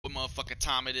motherfucking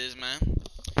time it is, man.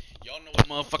 Y'all know what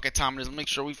motherfucking time it is. Make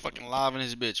sure we fucking live in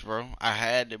this bitch, bro. I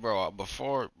had it, bro,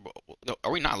 before. Bro,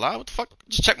 are we not live? What the fuck?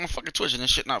 Just check my fucking Twitch and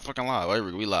this shit not fucking live.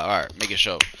 We live. Alright, make it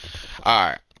show.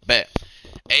 Alright, bet.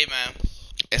 Hey, man.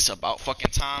 It's about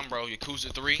fucking time, bro.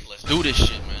 Yakuza 3. Let's do this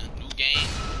shit, man. New game.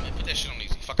 Man, put that shit on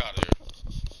easy. Fuck out of here.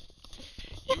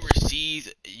 You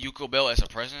received Yuko Bell as a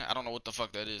present? I don't know what the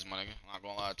fuck that is, my nigga. I'm not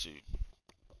gonna lie to you.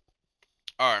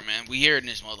 Alright, man. We here in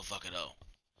this motherfucker, though.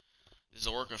 This is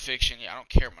a work of fiction. Yeah, I don't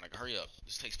care, my nigga. Hurry up.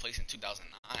 This takes place in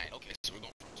 2009. Okay, so we're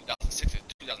going from 2006 to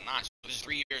 2009. So this is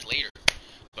 3 years later.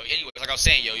 But anyways, like I was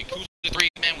saying, yo, Yakuza 3,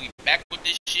 man, we back with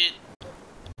this shit.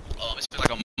 It's been like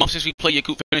a month since we played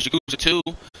finished Yakuza 2.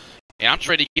 And I'm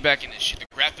ready to get back in this shit. The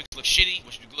graphics look shitty,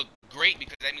 which look great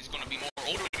because that means it's going to be more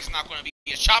older. It's not going to be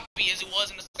as choppy as it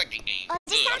was in the second game.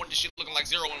 Good. I want this shit looking like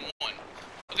 0 and 1.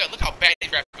 Look how bad the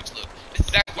graphics look. This is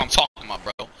exactly what I'm talking about,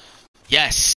 bro.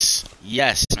 Yes.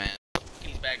 Yes, man.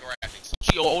 These bad graphics.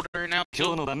 She older now,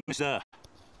 too.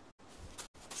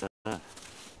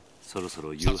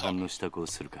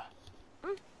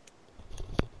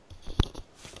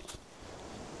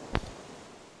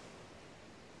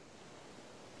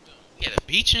 Yeah, the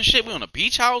beach and shit. We on a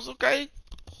beach house, okay?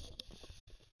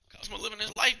 Cosmo living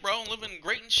his life, bro. Living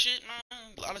great and shit, man.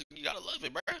 You gotta love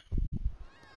it, bro. I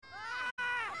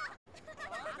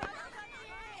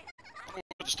don't know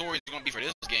what the story is gonna be for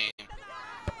this game.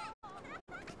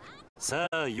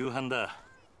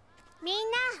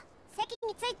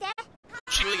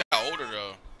 She really got older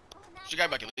though. She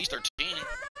got back at least 13.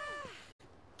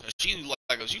 She looked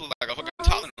like a fucking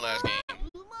toddler in the last game.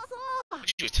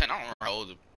 She was 10. I don't remember how old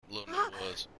the little nigga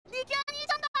was.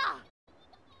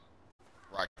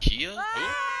 Rakia?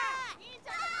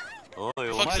 Who?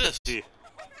 The fuck is this?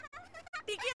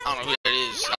 I don't know who that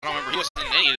is. I don't remember. He wasn't in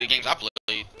any of the games I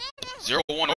played. 0,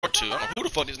 1, or 2. I don't know who the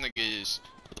fuck this nigga is.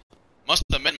 Must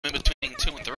have met him in between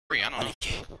 2 and 3. I don't know.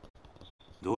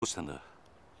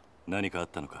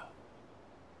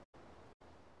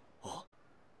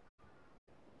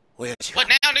 What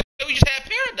now, nigga? We just had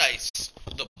Paradise.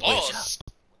 The boss.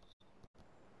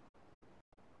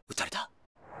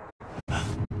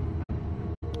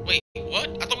 Wait, what?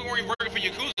 I thought we weren't even working for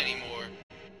Yakuza anymore.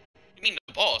 You mean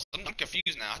the boss? I'm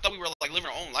confused now. I thought we were like living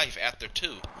our own life after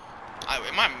 2.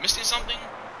 Am I missing something?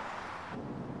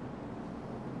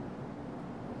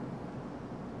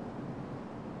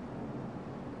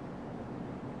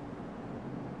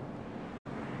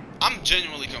 I'm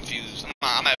genuinely confused.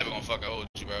 I'm not even gonna fucking hold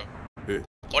you, bro.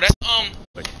 Oh, that's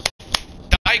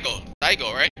Daigo.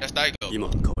 Daigo, right? That's Daigo.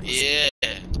 Yeah.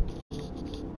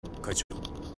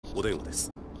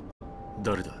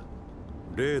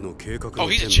 Oh,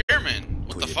 he's a chairman.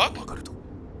 What the fuck?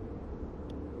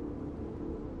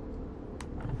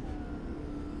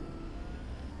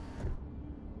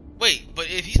 Wait, but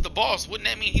if he's the boss, wouldn't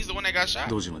that mean he's the one that got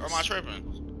shot? Or am I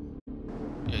tripping?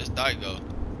 Yeah, it's Daigo.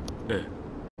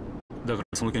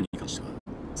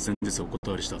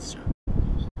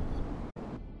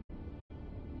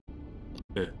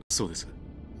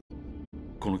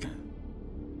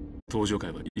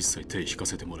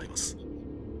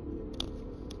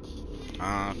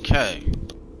 Okay.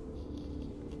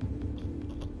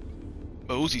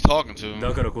 But who's he talking to?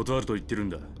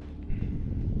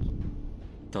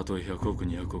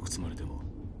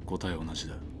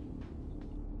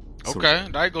 Okay,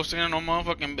 Daigo standing on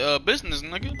motherfucking business,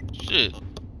 nigga. Shit.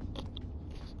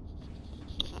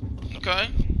 Okay.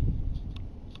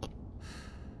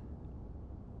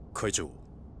 会長。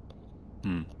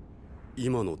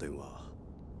今の電話、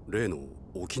例の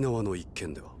沖縄の一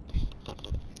件では。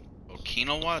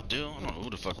Okinawa, dude? I don't know who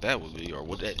the fuck that would be or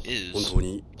what that is. 本当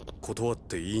に断っ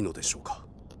ていいのでしょうか。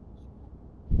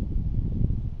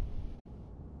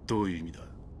どういう意味だ。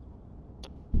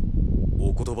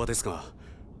お言葉ですが、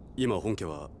今本家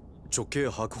は直系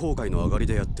白鵬会の上がり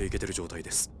でやっていけてる状態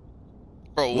です。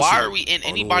Bro, why are we in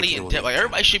anybody in debt? Like,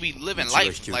 everybody should be living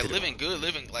life, like, living good,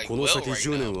 living, like, well right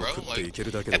now, bro. Like,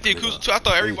 after Yakuza 2, I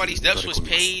thought everybody's debts was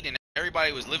paid and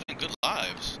everybody was living good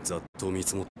lives.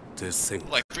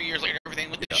 Like, 3 years later, everything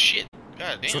went to shit.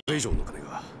 God damn. それ以上の金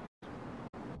が。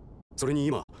それに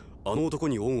今、あの男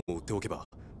に恩を売っておけば、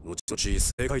後々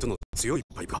政界との強い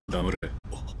パイプが。黙れ。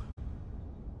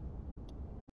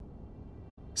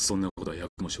そんなことは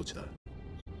役も承知だ。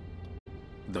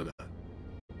だが。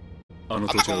I'm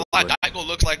not gonna lie, Daigo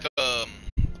looks like that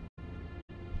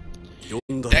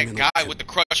guy with the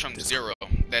crush from 0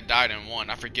 that died in 1.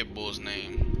 I forget Bull's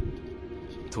name.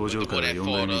 The boy that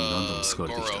fought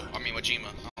Goro. I mean Majima.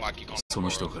 I don't like you calling him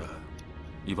Goro.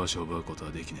 You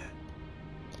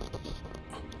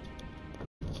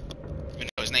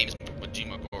know his name is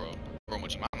Majima Goro. Goro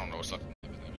Majima. I don't know what's up?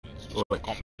 おい、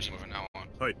Call me from now on.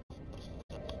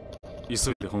 急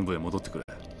いで本部へ戻ってくれ。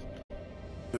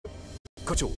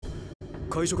課長、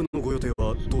会食のご予定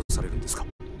はどうされるんですか？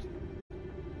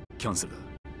キャンセルだ。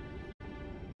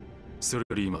それ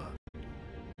より今、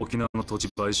沖縄の土地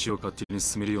買収を勝手に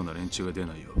進めるような連中が出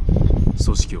ないよう、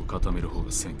組織を固める方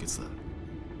が先決だ。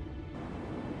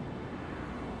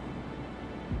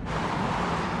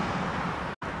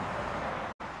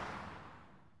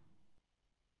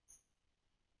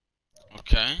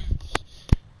Okay.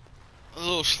 A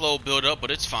little slow build up,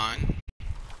 but it's fine.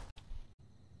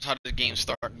 That's how the game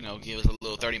start, you know, give us a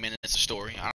little 30 minutes of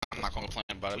story. I'm not gonna complain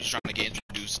about it. We're just trying to get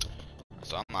introduced.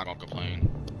 So I'm not gonna complain.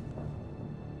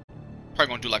 Probably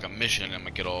gonna do like a mission and I'm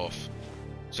gonna get off.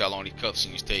 See how long these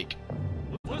cutscenes take.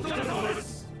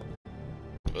 Niggas,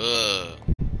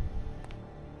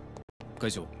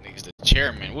 the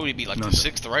chairman. What would he be, like the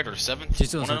 6th, right? Or 7th?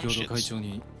 実は One 先 of ほ them ど会 shits? 長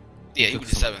に Yeah, he was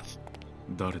the 7th.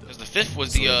 誰だ Because the 5th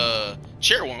was the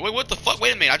chairwoman. Wait, what the fuck?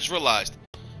 Wait a minute, I just realized.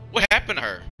 What happened to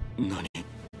her? 何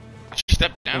She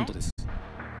stepped 本 down? 当です。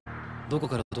どこ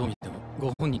からどう見ても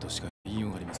ご本人としか言いよ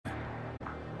うがありません。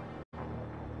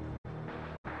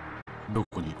ど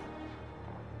こに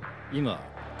今、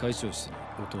会長室に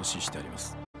お通ししてありま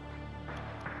す。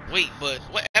Wait, but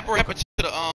whatever happened to the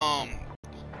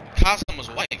Kazuma's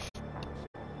wife?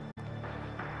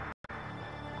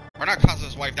 Or not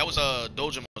Kazuma's wife? That was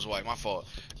Dojima's wife. My fault.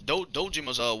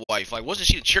 Dojima's wife. Like, wasn't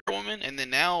she the chairwoman? And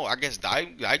then now I guess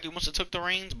Daigo must have took the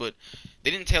reins. But they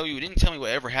didn't tell you. Didn't tell me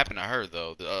whatever happened to her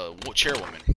though. The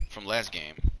chairwoman from last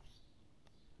game.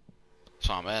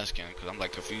 So I'm asking because I'm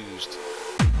like confused.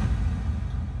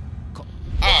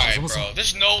 Alright, bro.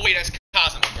 There's no way that's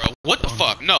Kazuma, bro. What the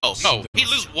fuck? No. He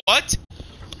lose what?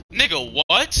 Nigga,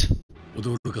 what?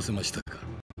 驚かせましたか。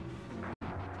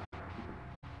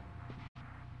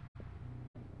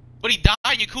But he died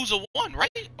in Yakuza 1,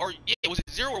 right? Or yeah, was it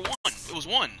 0 or 1? It was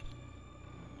 1.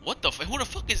 What the who the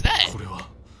fuck is that? これは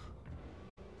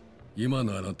今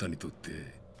のあなたにとって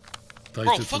大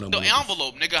Bro, 切な fuck も the のです。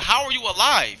 envelope, nigga. How are you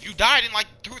alive? You died in like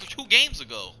two games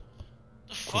ago.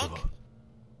 The これ fuck? は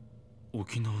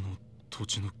沖縄の土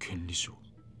地の権利書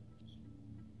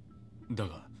だ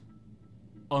が、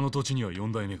あの土地には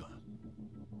4代目が。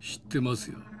知ってます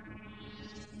よ。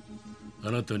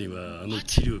あなたにはあの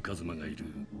桐生一馬がいる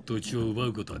土地を奪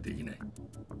うことはできない。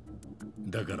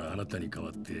だからあなたに代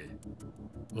わって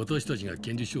私たちが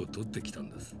権利書を取ってきたん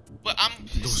です。But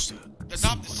I'm どうして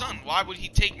adopted son. Why would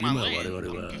he take my 今我 land?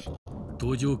 々は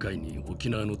東上界に沖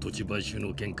縄の土地買収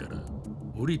の件から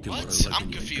降りてもらうわけには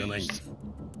いかないんです。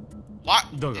 Why?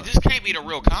 Daga. This can't be the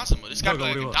real Kazuma. This gotta be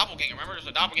like a Daga, doppelganger. Remember, there's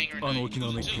a doppelganger in あ the の沖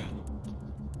縄の Yakuza 一 too. 件、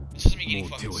 This doesn't make any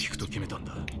もう手 fucking を引くと sense. 決めたん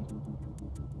だ。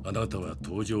あなたは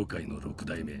東上界の6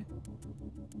代目。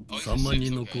 Oh, he's 3 a 万 six,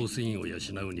 人の okay. 構成員を養う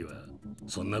には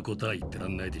そんなことは言ってら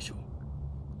んないでしょう。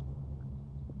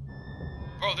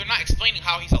 Bro, they're not explaining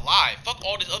how he's alive. Fuck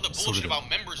all this other bullshit about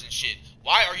members and shit.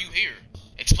 Why are you here?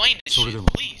 Explain this shit,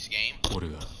 please, game. 俺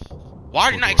が Why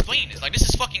are they not explaining this? Like, this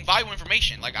is fucking valuable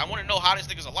information. Like, I want to know how this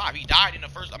nigga's alive. He died in the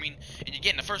first, and you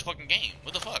get in the first fucking game.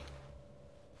 What the fuck?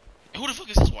 And who the fuck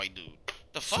is this white dude?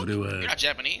 The fuck? You're not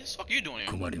Japanese. Fuck you doing here?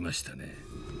 困りましたね。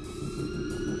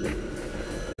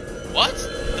 What?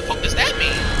 The fuck does that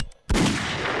mean?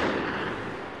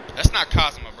 That's not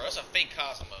Kazuma, bro. That's a fake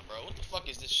Kazuma, bro. What the fuck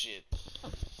is this shit?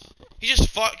 He just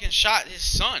fucking shot his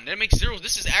son. That makes zero.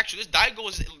 This is actual. This Daigo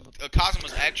is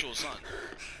Kazuma's actual son.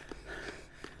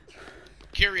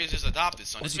 Kiri is his adopted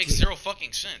son. This makes zero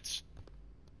fucking sense.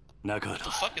 What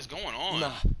the fuck is going on?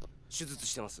 今手術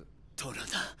してます。どうなん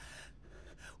だ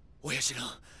親父の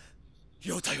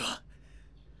容体は。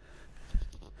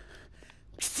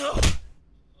くそ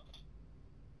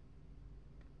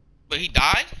But he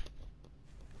died?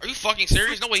 Are you fucking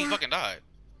serious? No way he fucking died.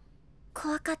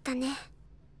 怖かったね。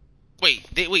 Wait,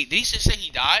 did he just say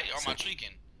he died? Or am I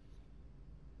tweaking?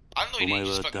 I don't know he didn't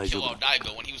just fucking kill off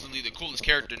Daigo when he was literally the coolest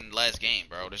character in the last game,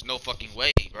 bro. There's no fucking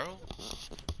way, bro.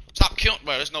 Stop killing,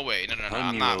 bro. There's no way. No.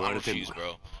 I'm refused,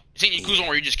 bro. It's in Yakuza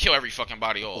where you just kill every fucking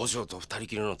body お off. 嬢と二人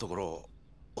きりのところ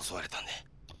を襲われたんで。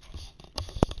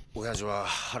親父は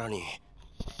腹に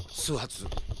数発食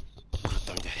っ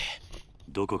たみたいで。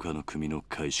どこかの組の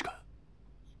会士か。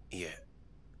いえ、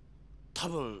多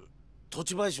分土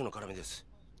地買収の絡みです。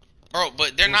 Bro,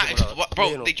 but they're not,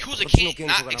 bro, the Yakuza can't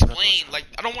not explain, like,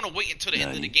 I don't want to wait until the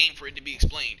end of the game for it to be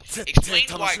explained. Explain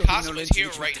why Kazuma's here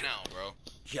right now, bro.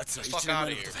 Get the fuck out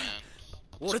of here, man.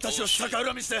 俺たちを逆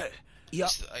恨みして。いや、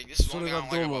 Like, this is そ one れ thing I が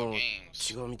don't ど like う about も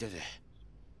games. 違うみたいで。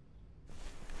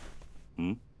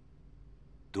ん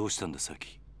どうしたんださ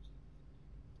き。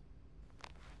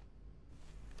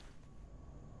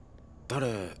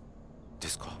誰で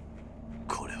すか。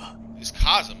これは It's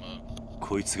Kazuma.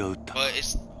 こいつが撃った But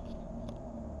it's...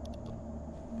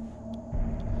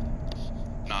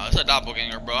 Nah, it's a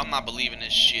doppelganger, bro. I'm not believing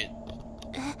this shit.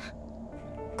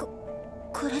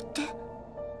 これって。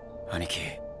兄貴、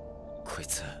こい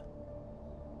つ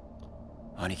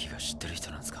兄貴が知ってる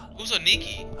人なんですか。 Who's a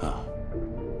Nikki? ああ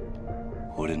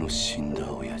俺の死ん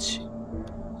だ親父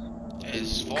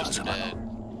His foster dad.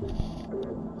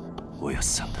 おやっ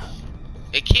さんだ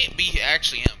It can't be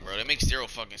actually him, bro. That makes zero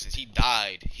fucking sense. He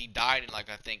died. He died in, like,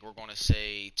 I think we're gonna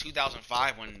say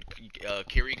 2005 when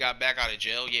Kiri got back out of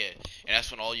jail. Yeah, and that's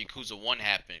when all Yakuza 1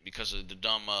 happened because of the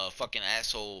dumb fucking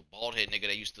asshole bald head nigga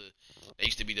that used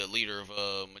to be the leader of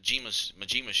Majima's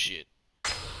shit.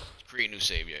 Create new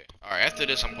save, yeah. All right, after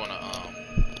this I'm gonna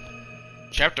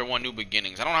chapter 1, new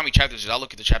beginnings. I don't know how many chapters it is. I'll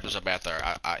look at the chapters up after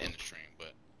I end the stream,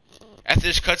 but after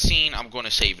this cutscene I'm gonna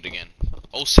save it again.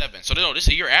 07. So no, this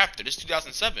is a year after. This is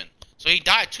 2007. So he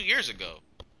died 2 years ago.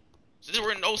 So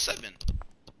we're in 07.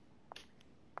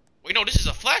 Wait, no, this is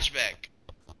a flashback.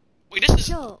 Wait, this is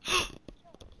今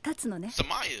日立つのね。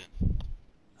 Samaya.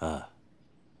 ああ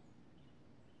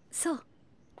そう。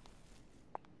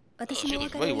 私 She もお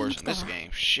looks 別れ way を言い worse に来 in た this わ。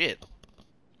 game. Shit.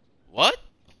 What?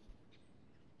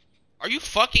 Are you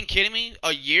fucking kidding me?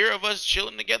 A year of us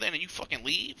chilling together and then you fucking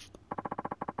leave?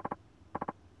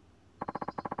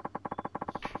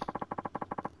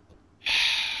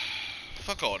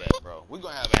 Fuck all that, bro. We're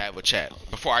gonna have a chat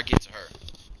before I get to her.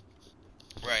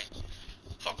 Right.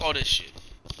 Fuck all this shit.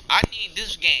 I need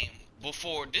this game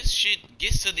before this shit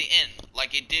gets to the end,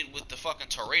 like it did with the fucking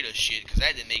Torada shit, because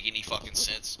that didn't make any fucking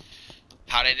sense.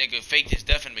 How that nigga faked his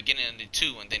death in the beginning of the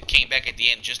 2 and then came back at the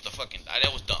end just to fucking...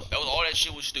 That was dumb. That was all that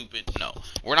shit was stupid. No.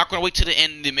 We're not gonna wait to the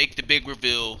end to make the big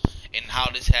reveal and how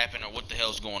this happened or what the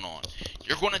hell's going on.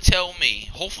 You're gonna tell me,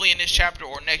 hopefully in this chapter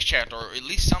or next chapter, or at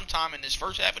least sometime in this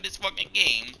first half of this fucking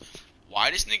game, why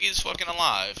this nigga is fucking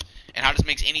alive and how this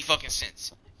makes any fucking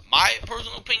sense. My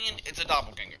personal opinion, it's a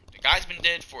doppelganger. The guy's been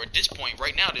dead for, at this point,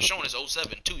 right now, they're showing us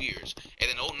 07, 2 years. And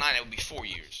then 09, that would be 4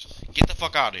 years. Get the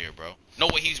fuck out of here, bro. No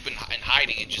way he's been in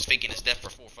hiding and just faking his death for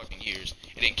 4 fucking years.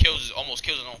 And then almost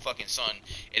kills his own fucking son.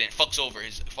 And then fucks over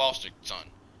his foster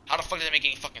son. How the fuck does that make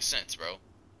any fucking sense, bro?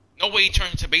 No way he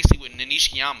turns into basically what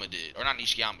Nishikiyama did. Or not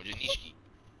Nishikiyama, just Nishiki.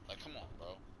 Like, come on,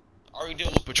 bro. I already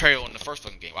dealt with betrayal in the first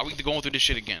fucking game. Why we going through this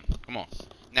shit again? Come on.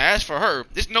 Now, as for her,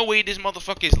 there's no way this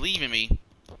motherfucker is leaving me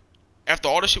after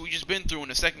all the shit we just been through in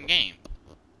the second game.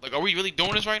 Like, are we really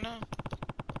doing this right now?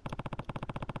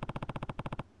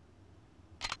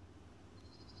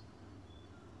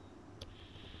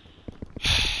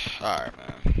 Alright,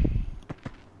 man.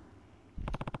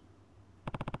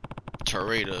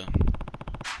 Torada.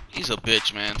 He's a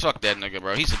bitch, man. Fuck that nigga,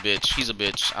 bro. He's a bitch. He's a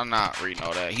bitch. I'm not reading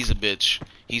all that. He's a bitch.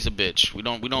 He's a bitch. We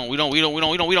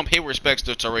don't pay respects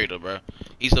to Torada, bro.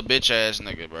 He's a bitch ass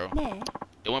nigga, bro. ね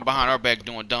They went behind our back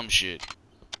doing dumb shit.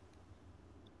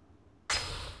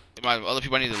 Am I other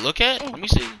people I need to look at? Let me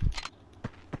see.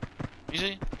 Let me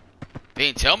see. They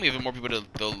didn't tell me if there more people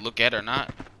to look at or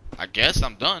not. I guess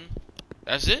I'm done.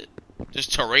 That's it.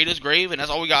 Just Torada's grave and that's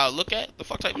all we gotta look at? The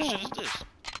fuck type of shit is this?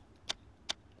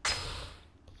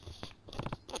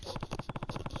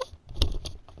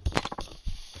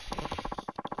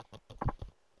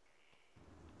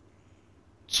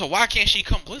 So why can't she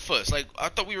come with us? Like, I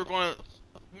thought we were gonna,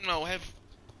 you know, have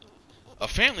a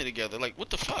family together. Like, what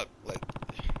the fuck? Like,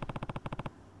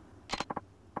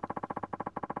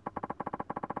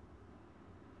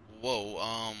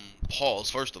 whoa, pause,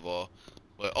 first of all.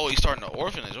 But, oh, he's starting an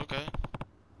orphanage, okay.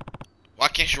 Why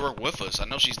can't she work with us? I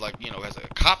know she's like, you know, has a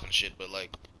cop and shit, but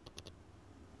like,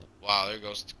 wow, there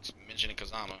goes mentioning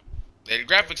Kazama. The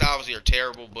graphics obviously are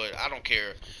terrible, but I don't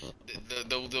care.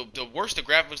 The worse the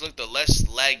graphics look, the less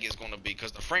lag is going to be,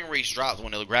 because the frame rate drops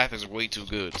when the graphics are way too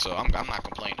good, so I'm not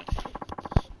complaining.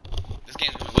 This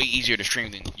game's way easier to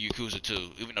stream than Yakuza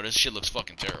 2, even though this shit looks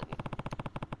fucking terrible.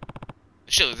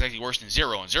 This shit looks actually worse than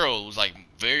Zero, and Zero was like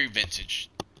very vintage.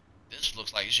 This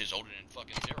looks like this shit's older than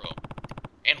fucking Zero.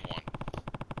 And 1.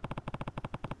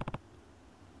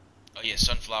 Oh yeah,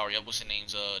 Sunflower, yep, what's the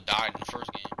name's died in the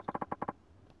first game.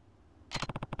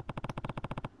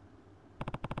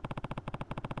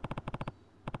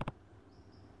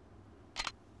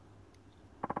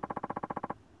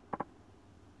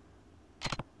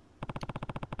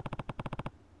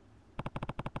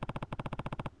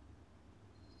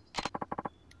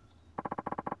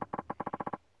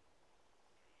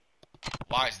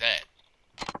 Why is that?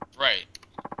 Right.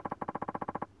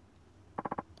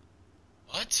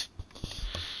 What?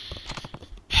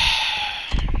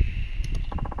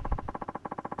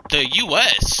 The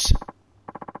US.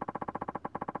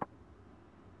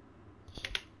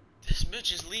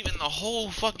 bitch is leaving the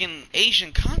whole fucking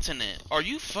Asian continent. Are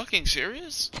you fucking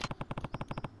serious?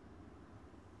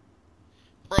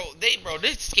 Bro,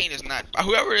 this game is not.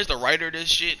 Whoever is the writer of this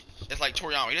shit, it's like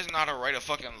Toriyama. He doesn't know how to write a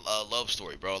fucking love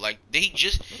story, bro. Like we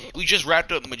just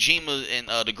wrapped up Majima and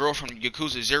the girl from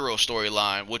Yakuza 0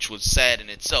 storyline, which was sad in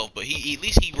itself. But he at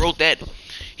least he wrote that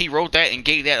and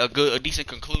gave that a decent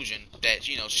conclusion that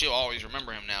she'll always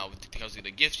remember him now because of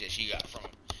the gifts that she got from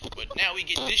him. But now we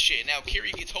get this shit, and now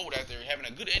Kiri gets told after having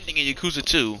a good ending in Yakuza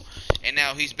 2, and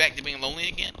now he's back to being lonely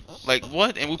again. Like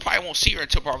what? And we probably won't see her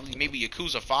until probably maybe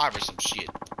Yakuza 5 or some shit.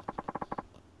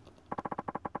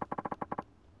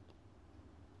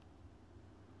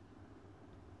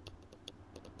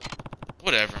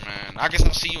 Whatever, man. I guess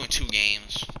I'll see you in 2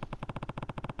 games.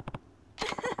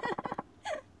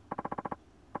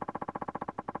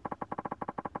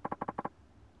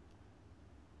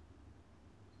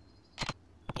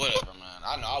 Whatever, man.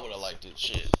 I know I would have liked it.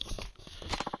 Shit.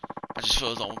 I just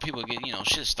feel as though when people get,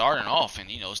 shit starting off and,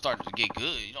 starting to get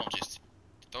good, you don't just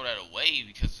throw that away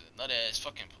because of another ass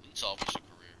fucking police officer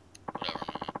career. Whatever,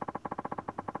 man.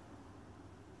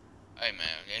 Hey, man.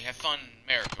 Okay, have fun in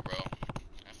America, bro.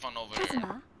 Have fun over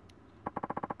there.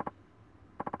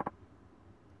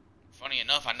 Funny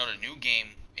enough, I know the new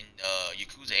game in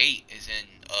Yakuza 8 is in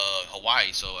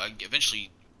Hawaii, so I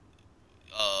eventually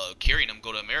carrying them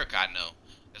go to America. I know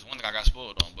there's one thing I got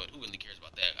spoiled on, but who really cares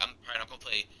about that? I'm probably not gonna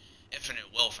play Infinite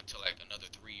Wealth until like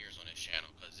another 3 years on this channel,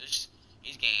 because these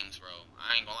games, bro,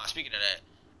 I ain't gonna lie. Speaking of that,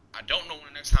 I don't know when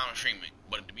the next time I'm streaming,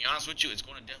 but to be honest with you, it's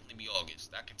gonna definitely be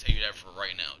August. I can tell you that for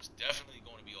right now. It's definitely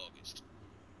going to be August,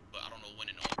 but I don't know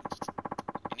when in August.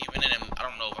 And even then, I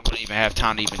don't know if I'm gonna even have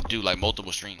time to even do like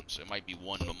multiple streams. It might be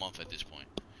one a month at this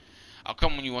point. I'll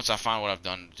come when you once I find what I've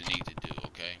done to need to do.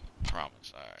 Okay,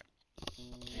 promise. All right.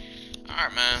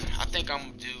 Alright, man. I think I'm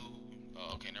gonna do.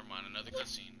 Oh, okay, never mind. Another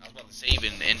cutscene. I was about to save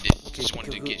it and end it. Just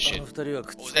wanted to get shit. What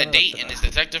was that date and his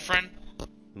detective friend?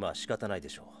 Yeah,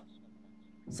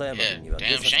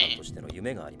 damn shame.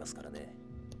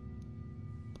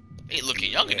 They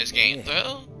looking young in this game. What the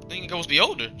hell? I think he goes to be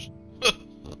older.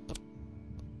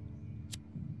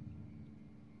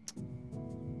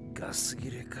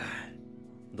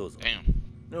 Damn.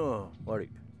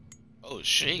 Oh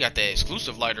shit, he got that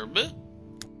exclusive lighter, bitch.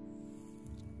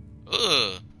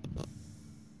 Ugh.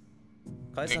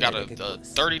 He got a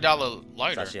 $30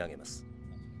 lighter.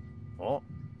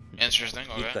 Interesting,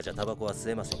 okay.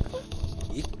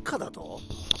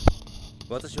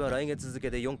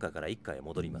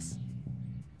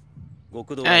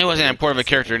 Yeah, he wasn't that important of a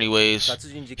character anyways.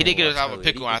 He did get his out of a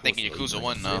pickle, I think, in Yakuza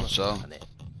 1 though, so.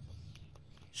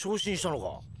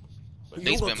 But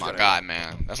Nate's been my guy,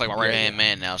 man. That's like my right-hand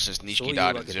man now since Nishiki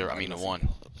died in the 1.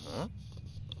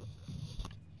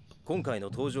 Well,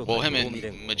 him and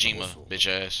Majima, bitch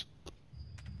ass.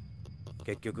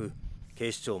 結局、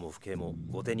警視庁も府警も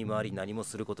後手に回り何も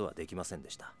することはできませんで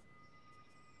した。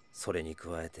それに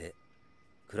加えて、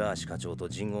倉橋課長と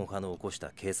人言派の起こし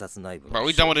た警察内部の Bro,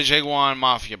 we done with the Jaguar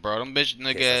Mafia, bro. Them bitch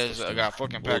niggas got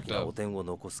fucking packed up. 汚点を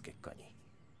残す結果に。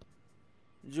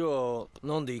じゃあ、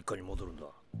なんで一家に戻るんだ？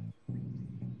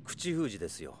口封じで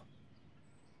すよ。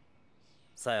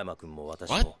佐山君も私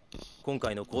も今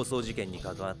回の抗争事件に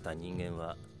関わった人間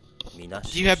は皆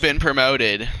You have been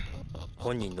promoted.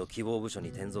 本人の希望部署に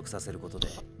転属させることで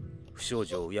不祥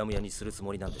事をうやむやにするつ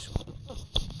もりなんでしょう。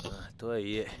とは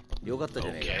いえ、よかったじ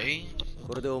ゃねえか。Okay.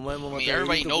 これでお前もまた I mean,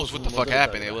 everybody knows what the fuck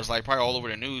happened. It was like probably all over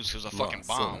the news. It was a fucking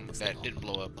bomb that didn't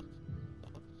blow up.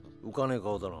 浮かねえ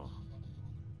顔だな。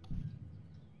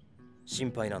心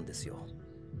配なんですよ。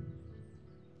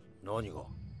何が？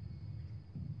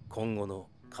今後の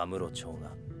カムロ町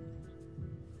が。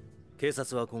警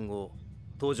察は今後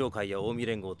東上会や近江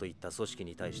連合といった組織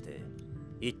に対して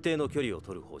一定の距離を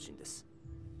取る方針です。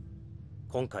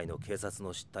今回の警察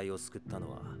の失態を救った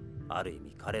のはある意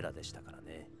味彼らでしたから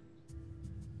ね。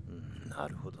な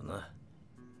るほどな。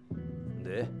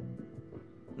で、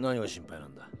何が心配な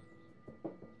んだ？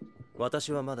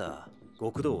私はまだ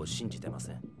極道を信じてま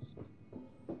せん。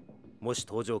もし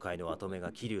東上会の跡目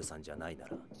が桐生さんじゃないな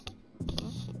ら、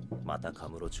またカ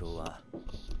ムロ町は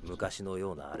昔の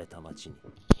ような荒れた町に。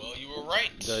Well, you were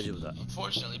right. 大丈夫だ。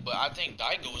 Unfortunately, but I think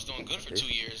Daigo was doing good for 2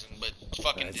 years, but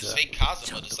fucking this fake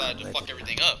Kazuma decided to fuck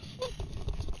everything up.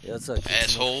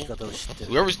 Asshole.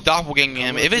 Whoever's doppelganging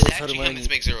him, if it's actually him, this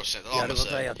makes zero sense. All I'm gonna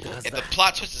say. If the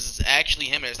plot twist is actually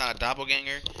him and it's not a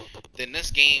doppelganger, then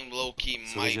this game low-key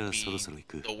might be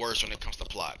the worst when it comes to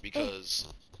plot, because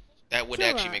that would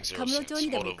actually make zero sense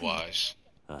motive-wise.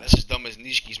 That's as dumb as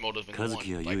Nishiki's motive in the one.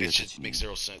 Like, that just makes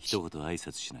zero sense. 一言挨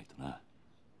拶しないとな。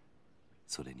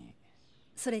それに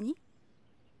それに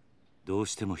どどう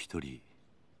しても一人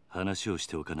話をし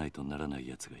ておかないとならない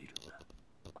奴がいるんだ。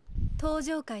登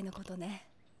場会のことね。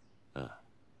ああ、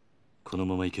この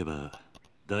ままいけば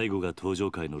大悟が登場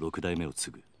界の6代目を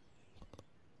継ぐ。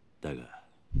だが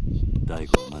大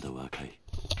悟はまだ若い。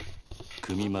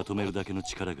組まとめるだけの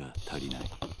力が足りない。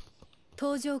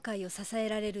登場会を支え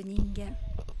られる人間、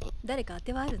誰か当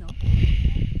てはあるの？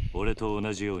俺と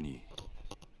同じように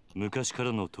昔か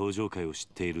らの登場界を知っ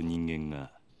ている人間が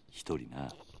一人な。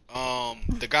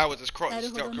The guy with his cross なる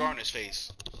ほどね。 on his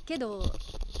face. けど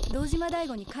堂島大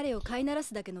吾に彼を飼いなら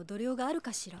すだけの度量がある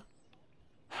かしら。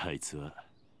あいつは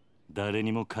誰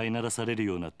にも飼いならされる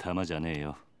ような玉じゃねえ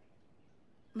よ。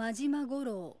真島五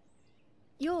郎、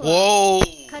要は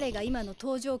Whoa! 彼が今の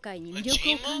登場界に魅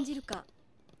力を感じるか、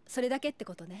それだけって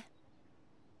ことね。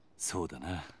そうだ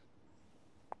な。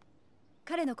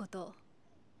彼のこと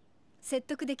説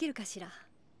得できるかしら。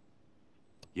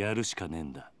やるしかねえ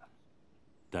んだ。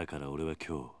だから俺は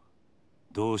今日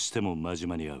どうしても真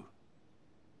島に会う。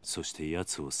そして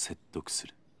奴を説得す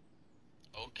る。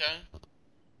 Okay.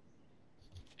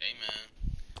 Hey man.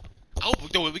 I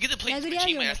hope though we get to play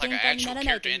Kojima as like an actual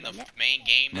character in the main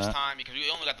game this time because we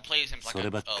only got to play as him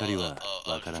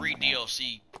like a free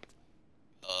DLC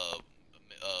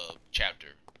chapter.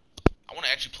 I want to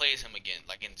actually play as him again,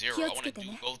 like in Zero. I want to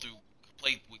go through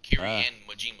play with Kiri and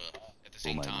Majima at the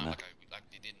same time, like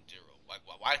they did in Zero.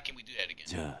 Why can't we do that again?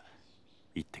 じゃあ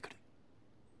行ってくる。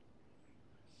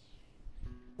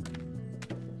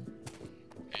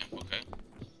Damn, okay.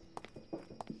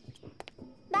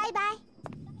 バイバイ。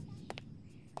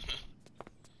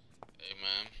 Hey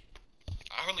man,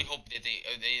 I really hope that they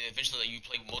eventually let you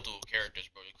play multiple characters,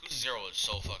 bro. Yakuza 0 is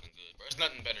so fucking good, bro. There's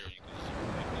nothing better than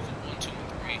Yakuza 1, 2,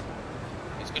 and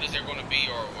 3. As good as they're gonna be,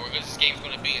 or as this game's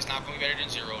gonna be, it's not gonna be better than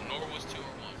 0, nor was 2 or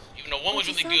 1. Even though 1 was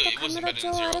really good, it wasn't better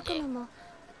than 0 though.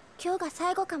 今日が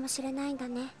最後かもしれないんだ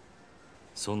ね。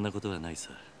そんなことはない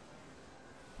さ。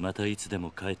またいつで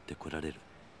も帰ってこられる。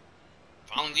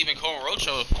 Finally leaving Koen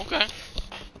Roadshow. Okay.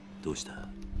 どうした？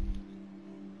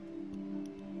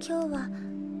今日は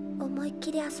思いっ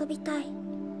きり遊びたい。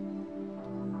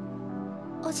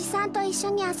おじさんと一緒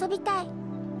に遊びたい。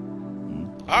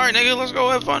Alright, nigga, let's go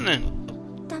have fun then.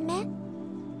 ダメ？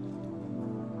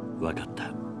わかっ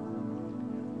た。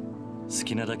好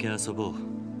きなだけ遊ぼう。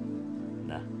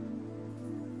な。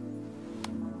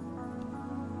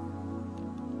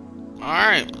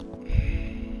Alright.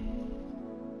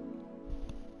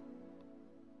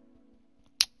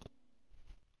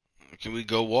 Can we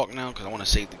go walk now? Because I want to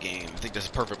save the game. I think that's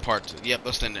a perfect part to. Yep,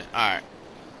 let's end it. Alright.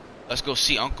 Let's go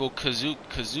see Uncle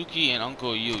Kazuki and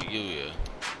Uncle Yuya.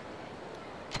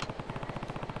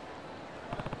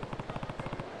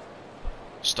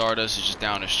 Stardust is just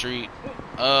down the street.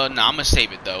 Nah, I'm gonna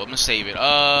save it though. I'm gonna save it.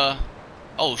 Oh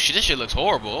shit, this shit looks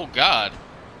horrible. Oh god.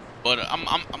 But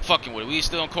I'm fucking with it. We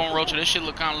still on Corn Roach. This shit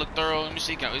kind of look thorough. Let me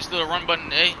see. Is still a run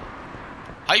button? A?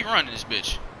 How you running this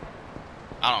bitch?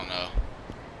 I don't know.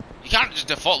 He kind of just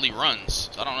defaultly runs.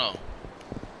 So I don't know.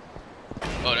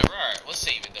 Whatever. All right, let's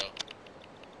save it though.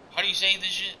 How do you save this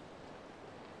shit?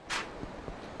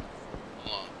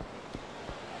 Hold on.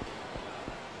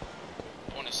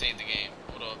 I want to save the game.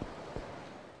 Hold up.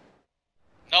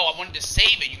 No, I wanted to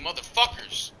save it, you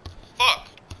motherfuckers. Fuck.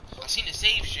 I seen the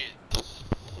save shit.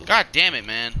 God damn it,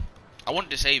 man. I wanted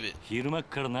to save it. 昼間っ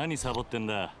から何サボってん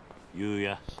だ、ゆう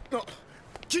や。あ、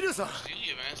桐生さん。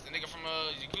Yeah, man. It's the nigga from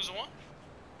Yakuza 1.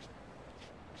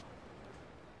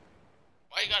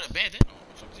 Why you got a bandana on?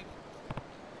 What the fuck is he?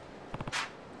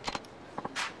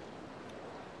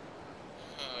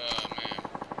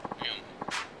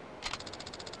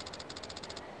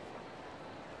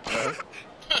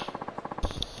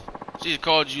 She just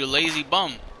called you a lazy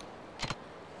bum.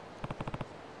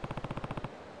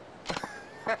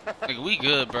 Nigga, we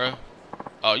good, bro.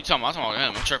 Oh, you talking about, I'm talking about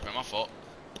him. I'm tripping, my fault.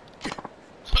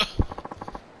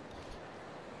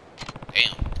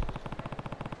 Damn.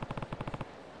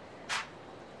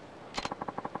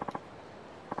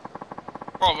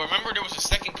 Bro, remember there was a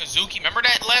second Kazuki? Remember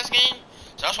that last game?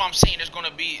 So that's why I'm saying there's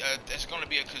gonna be a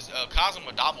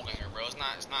Kazuma doppelganger, bro. It's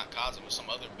not Kazuma, it's some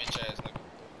other bitch ass nigga.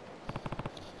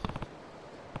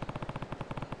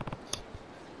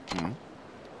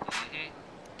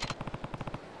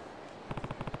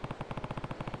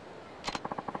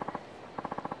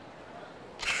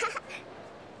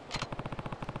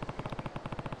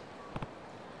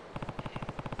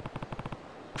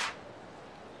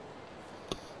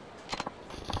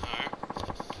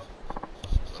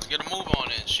 Get a move on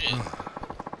then, shit.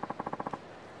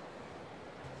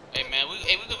 Hey man, we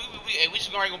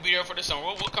just gonna be there for the summer.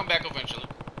 We'll come back eventually.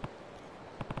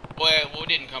 Well, we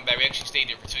didn't come back. We actually stayed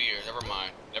there for 2 years. Never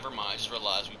mind. Never mind. I just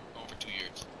realized we were going for 2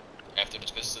 years after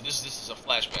this, because this is a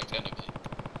flashback technically.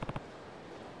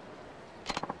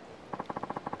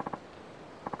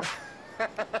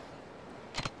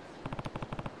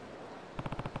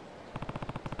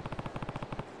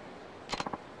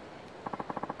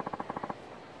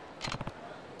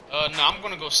 No, I'm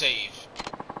gonna go save.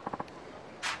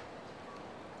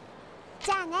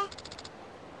 じゃあね。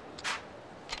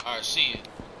 Alright, see you.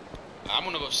 I'm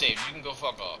gonna go save. You can go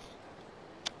fuck off.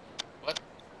 What?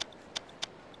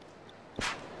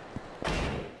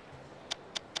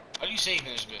 How do you save in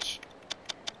this bitch?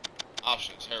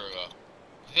 Options. Here we go.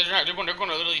 They're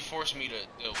gonna literally force me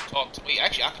to talk to. Wait,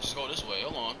 actually, I could just go this way.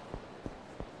 Hold on.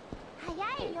 早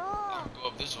いよ。 I can go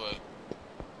up this way.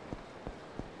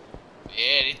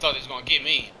 Yeah, they thought they was gonna get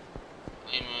me.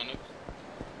 Hey man,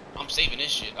 I'm saving this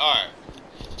shit. Alright.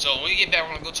 So when we get back,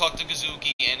 we're gonna go talk to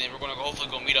Kazuki, and then we're gonna hopefully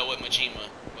go meet up with Majima.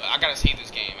 But I gotta save this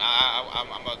game. I'm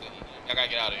about to. I gotta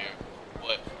get out of here.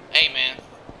 But hey man,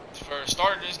 for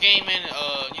starting this game, man,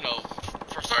 you know,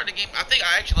 for starting the game, I think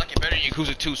I actually like it better than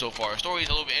Yakuza 2 so far. The story is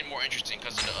a little bit more interesting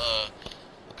because of the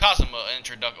Kazuma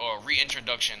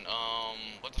reintroduction.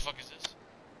 What the fuck is this?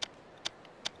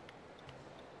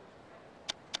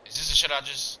 Is this the shit I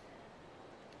just...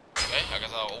 Okay, I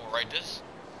guess I'll overwrite this.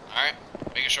 Alright,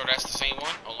 making sure that's the same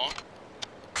one. Hold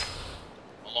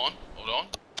on.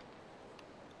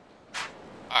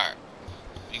 Alright,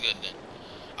 we good then.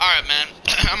 Alright, man,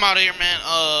 I'm out of here, man.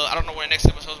 I don't know when the next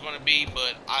episode is going to be,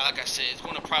 but like I said, it's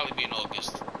going to probably be in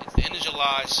August. It's the end of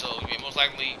July, so yeah, most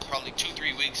likely probably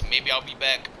 2-3 weeks. Maybe I'll be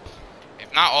back.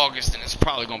 If not August, then it's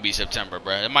probably gonna be September,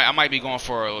 bro. I might be going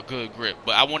for a good grip,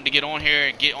 but I wanted to get on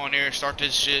here and start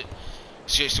this shit.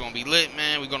 Shit's gonna be lit,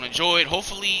 man. We're gonna enjoy it.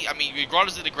 Hopefully, I mean,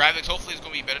 regardless of the graphics, hopefully it's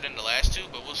gonna be better than the last two,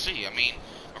 but we'll see. I mean,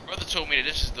 my brother told me that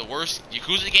this is the worst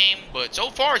Yakuza game, but so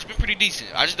far it's been pretty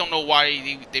decent. I just don't know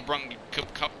why they brought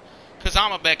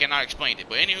Kazama back and I explained it.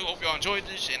 But anywho, hope y'all enjoyed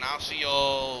this, and I'll see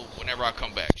y'all whenever I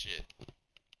come back. Shit.